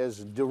 Abita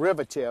is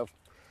derivative.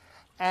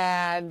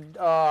 And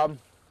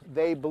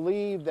they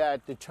believe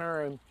that the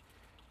term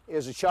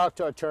is a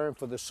Choctaw term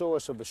for the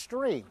source of a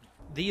stream.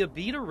 The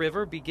Abita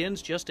River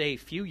begins just a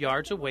few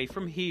yards away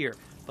from here,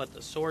 but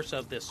the source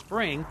of this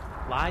spring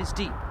lies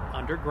deep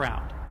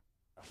underground.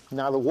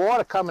 Now the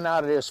water coming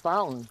out of this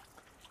fountain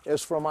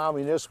is from our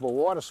municipal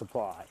water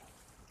supply.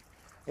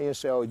 And you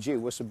say, oh gee,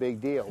 what's the big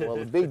deal? Well,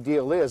 the big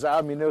deal is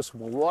our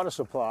municipal water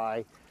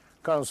supply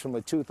comes from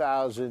a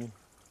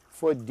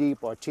 2,000-foot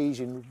deep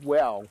artesian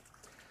well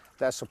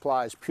that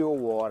supplies pure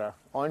water,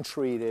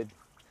 untreated,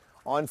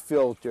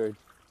 unfiltered,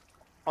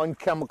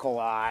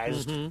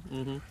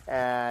 unchemicalized,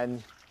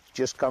 and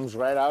just comes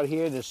right out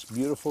here, this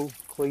beautiful,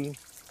 clean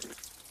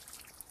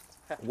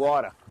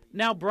water.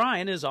 Now,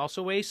 Brian is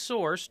also a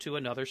source to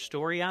another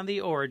story on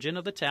the origin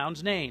of the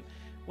town's name.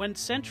 When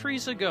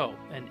centuries ago,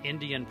 an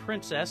Indian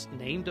princess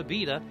named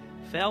Abita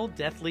fell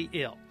deathly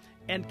ill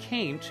and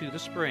came to the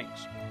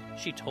springs.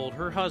 She told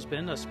her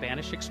husband, a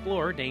Spanish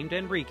explorer named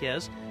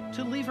Enriquez,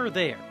 to leave her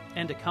there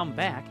and to come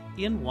back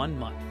in 1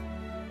 month.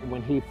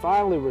 When he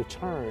finally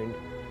returned,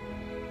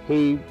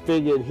 he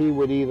figured he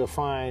would either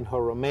find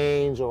her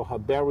remains or her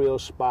burial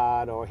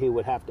spot, or he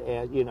would have to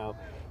add, you know,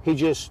 he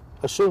just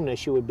assumed that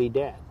she would be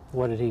dead.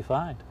 What did he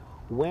find?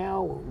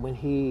 Well, when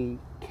he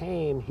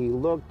came, he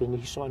looked and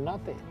he saw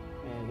nothing.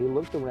 And he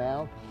looked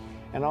around,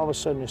 and all of a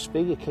sudden this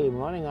figure came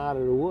running out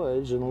of the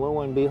woods, and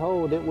lo and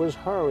behold, it was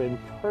her in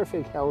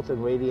perfect health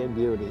and radiant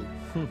beauty,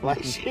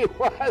 like she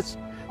was.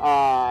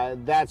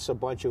 That's a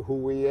bunch of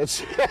hooey.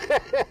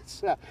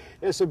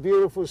 It's a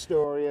beautiful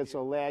story. It's a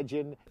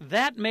legend.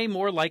 That may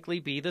more likely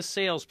be the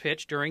sales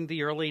pitch during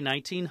the early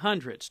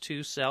 1900s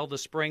to sell the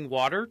spring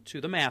water to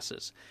the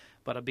masses.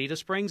 But Abita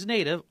Springs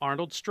native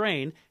Arnold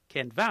Strain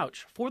can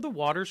vouch for the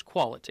water's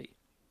quality.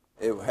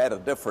 It had a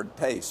different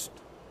taste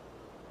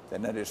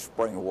than any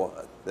spring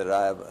water that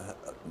I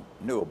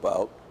knew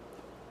about.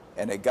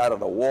 And it got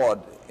an award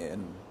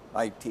in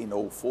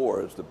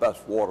 1904 as the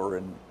best water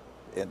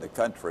in the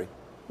country.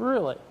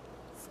 Really?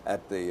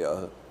 At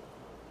the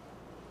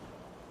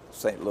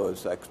St.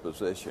 Louis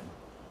Exposition.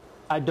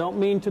 I don't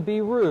mean to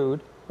be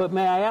rude, but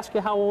may I ask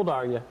you, how old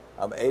are you?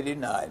 I'm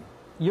 89.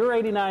 You're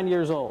 89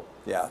 years old?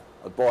 Yeah,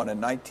 I was born in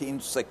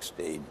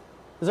 1916.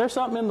 Is there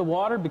something in the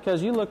water?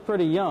 Because you look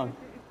pretty young.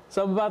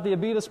 Something about the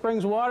Abita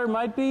Springs water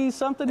might be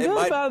something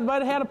good about it,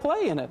 might have had a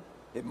play in it.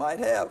 It might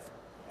have.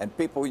 And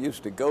people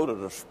used to go to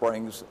the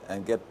springs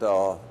and get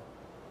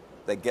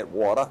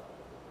water.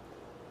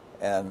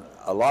 And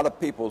a lot of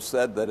people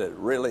said that it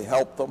really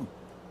helped them.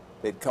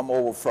 They'd come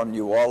over from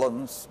New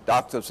Orleans.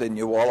 Doctors in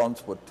New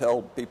Orleans would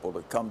tell people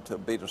to come to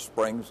Abita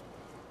Springs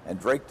and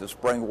drink the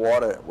spring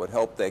water. It would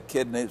help their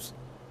kidneys.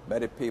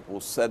 Many people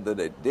said that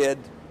it did.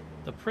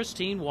 The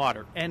pristine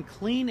water and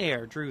clean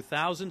air drew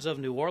thousands of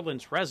New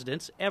Orleans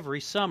residents every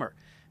summer,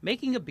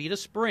 making Abita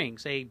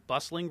Springs a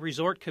bustling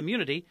resort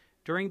community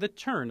during the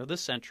turn of the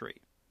century.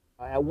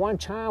 At one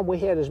time, we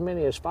had as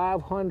many as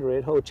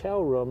 500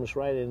 hotel rooms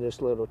right in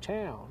this little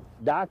town.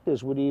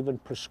 Doctors would even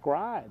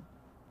prescribe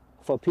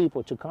for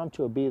people to come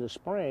to Abita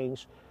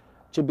Springs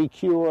to be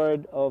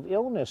cured of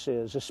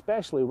illnesses,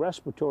 especially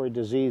respiratory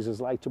diseases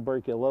like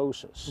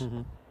tuberculosis.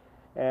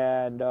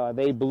 And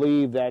they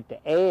believed that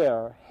the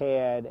air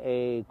had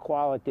a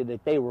quality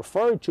that they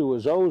referred to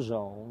as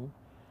ozone,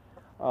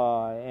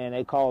 and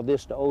they called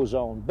this the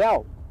ozone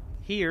belt.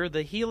 Here,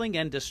 the healing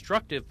and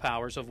destructive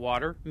powers of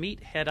water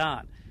meet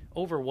head-on.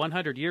 Over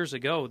 100 years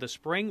ago, the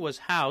spring was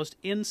housed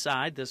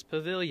inside this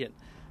pavilion.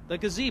 The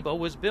gazebo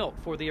was built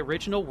for the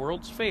original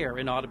World's Fair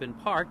in Audubon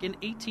Park in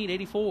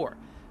 1884.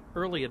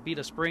 Early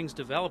Abita Springs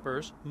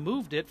developers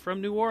moved it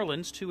from New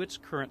Orleans to its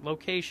current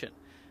location.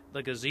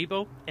 The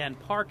gazebo and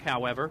park,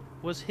 however,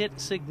 was hit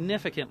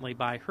significantly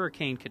by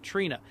Hurricane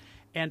Katrina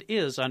and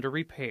is under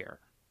repair.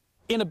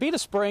 In Abita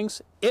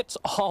Springs, it's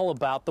all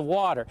about the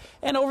water,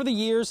 and over the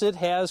years it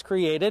has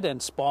created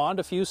and spawned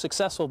a few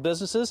successful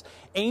businesses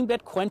aimed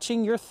at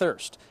quenching your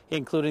thirst,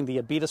 including the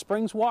Abita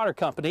Springs Water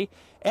Company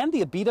and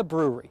the Abita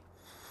Brewery.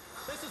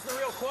 This is the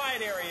real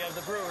quiet area of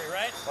the brewery,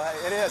 right? Well,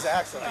 it is,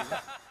 actually.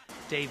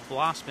 Dave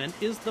Blossman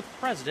is the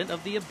president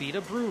of the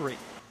Abita Brewery.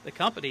 The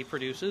company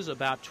produces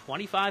about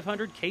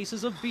 2,500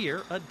 cases of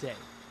beer a day.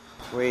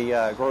 We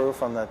grew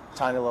from the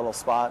tiny little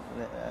spot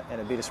in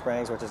Abita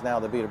Springs, which is now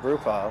the Abita Brew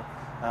Pub,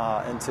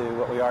 into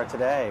what we are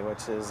today,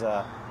 which is,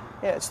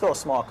 it's still a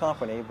small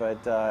company,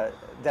 but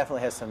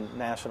definitely has some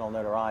national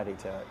notoriety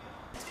to it.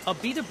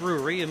 Abita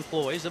Brewery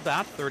employs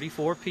about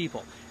 34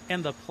 people,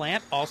 and the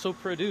plant also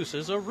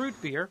produces a root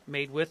beer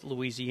made with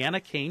Louisiana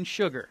cane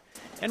sugar.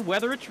 And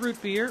whether it's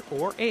root beer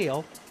or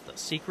ale, the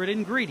secret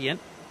ingredient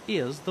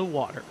is the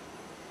water.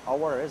 All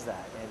water is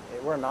that,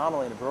 and we're an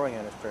anomaly in the brewing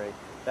industry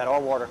that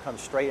all water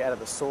comes straight out of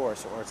the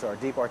source or to our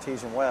deep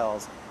artesian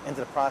wells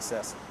into the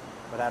process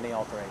without any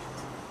alterations.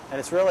 And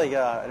it's really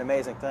an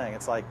amazing thing.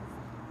 It's like,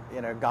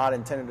 you know, God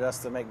intended us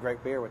to make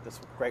great beer with this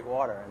great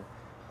water,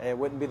 and it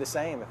wouldn't be the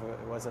same if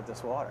it wasn't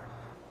this water.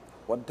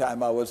 One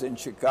time I was in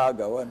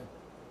Chicago and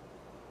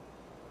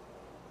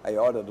I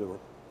ordered an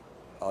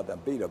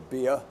Abita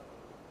beer,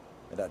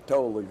 and I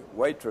told the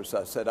waitress,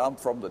 I said, I'm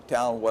from the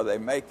town where they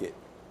make it.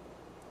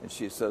 And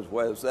she says,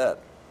 where's that?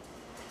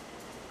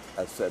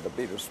 I said,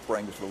 Abita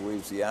Springs,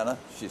 Louisiana.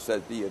 She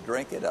said, do you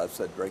drink it? I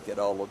said, drink it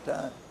all the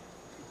time.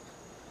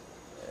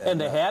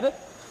 And they had it?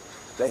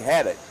 They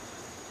had it.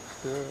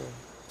 Sure.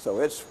 So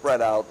it's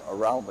spread out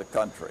around the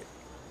country.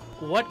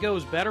 What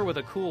goes better with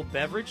a cool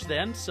beverage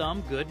than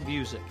some good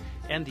music?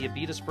 And the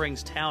Abita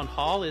Springs Town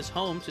Hall is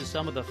home to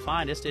some of the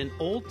finest in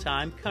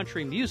old-time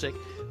country music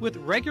with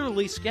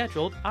regularly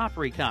scheduled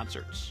Opry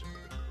concerts.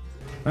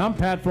 I'm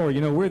Pat Flory.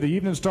 You know, we're the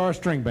Evening Star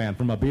String Band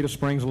from Abita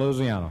Springs,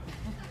 Louisiana.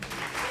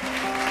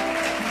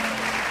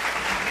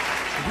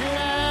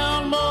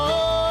 Down,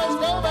 boys,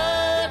 go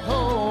back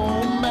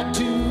home, back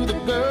to the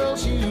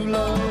girls you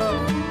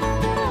love.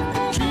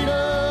 Treat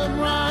them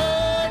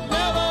right,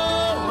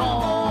 never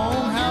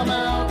wrong, how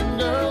mountain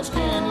girls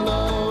can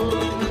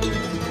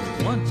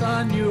love. Once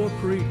I knew a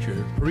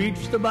preacher,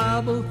 preached the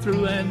Bible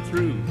through and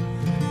through,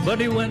 but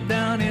he went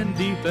down in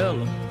deep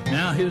ellum,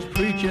 now his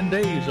preaching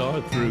days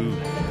are through.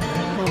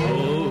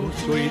 Oh,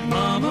 sweet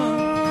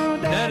mama,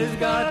 daddy's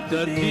got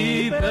the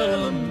deep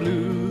ellum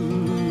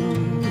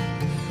blues.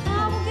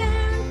 I'll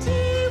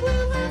guarantee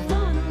we'll have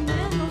fun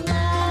and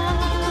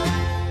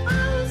laugh.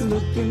 I was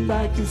looking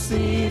back to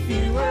see if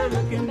you were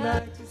looking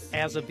back to see.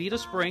 As Abita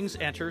Springs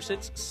enters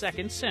its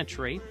second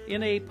century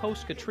in a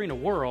post-Katrina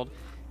world,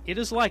 it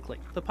is likely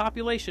the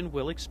population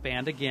will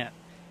expand again,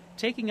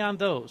 taking on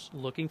those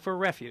looking for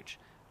refuge,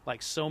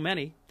 like so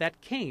many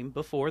that came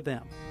before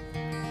them.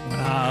 When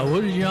I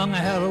was young, I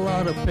had a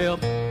lot of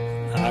pep.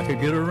 I could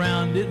get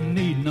around, didn't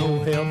need no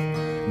help.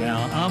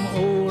 Now I'm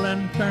old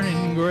and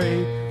turning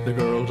gray. The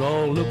girls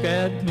all look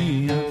at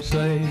me and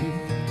say,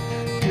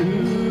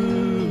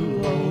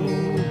 too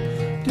old,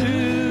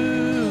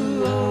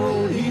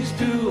 he's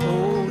too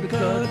old to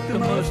cut the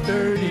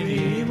mustard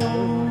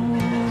anymore.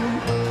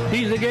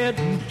 He's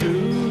a-getting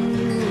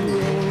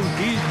too old,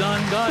 he's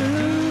done got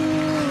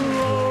too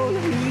old,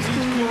 he's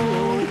too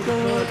old to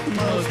cut the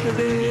mustard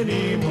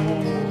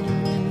anymore.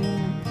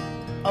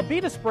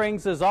 Abita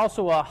Springs is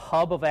also a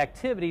hub of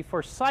activity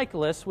for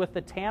cyclists with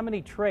the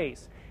Tammany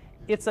Trace.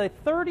 It's a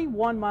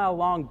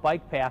 31-mile-long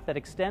bike path that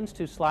extends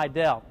to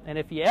Slidell, and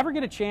if you ever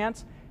get a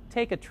chance,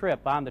 take a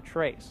trip on the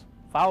Trace,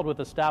 followed with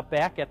a stop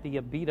back at the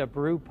Abita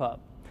Brew Pub.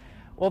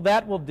 Well,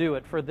 that will do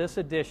it for this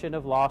edition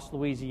of Lost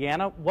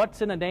Louisiana,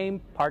 What's in a Name,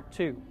 Part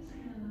 2.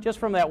 Just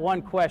from that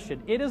one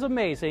question, it is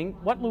amazing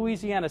what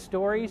Louisiana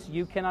stories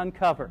you can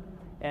uncover.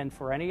 And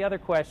for any other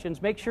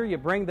questions, make sure you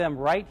bring them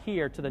right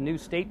here to the new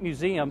State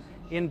Museum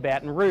in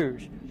Baton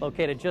Rouge,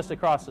 located just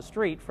across the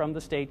street from the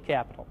state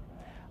capitol.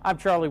 I'm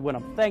Charlie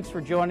Whinham. Thanks for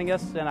joining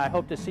us, and I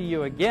hope to see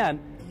you again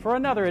for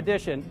another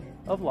edition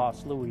of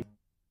Lost Louisiana.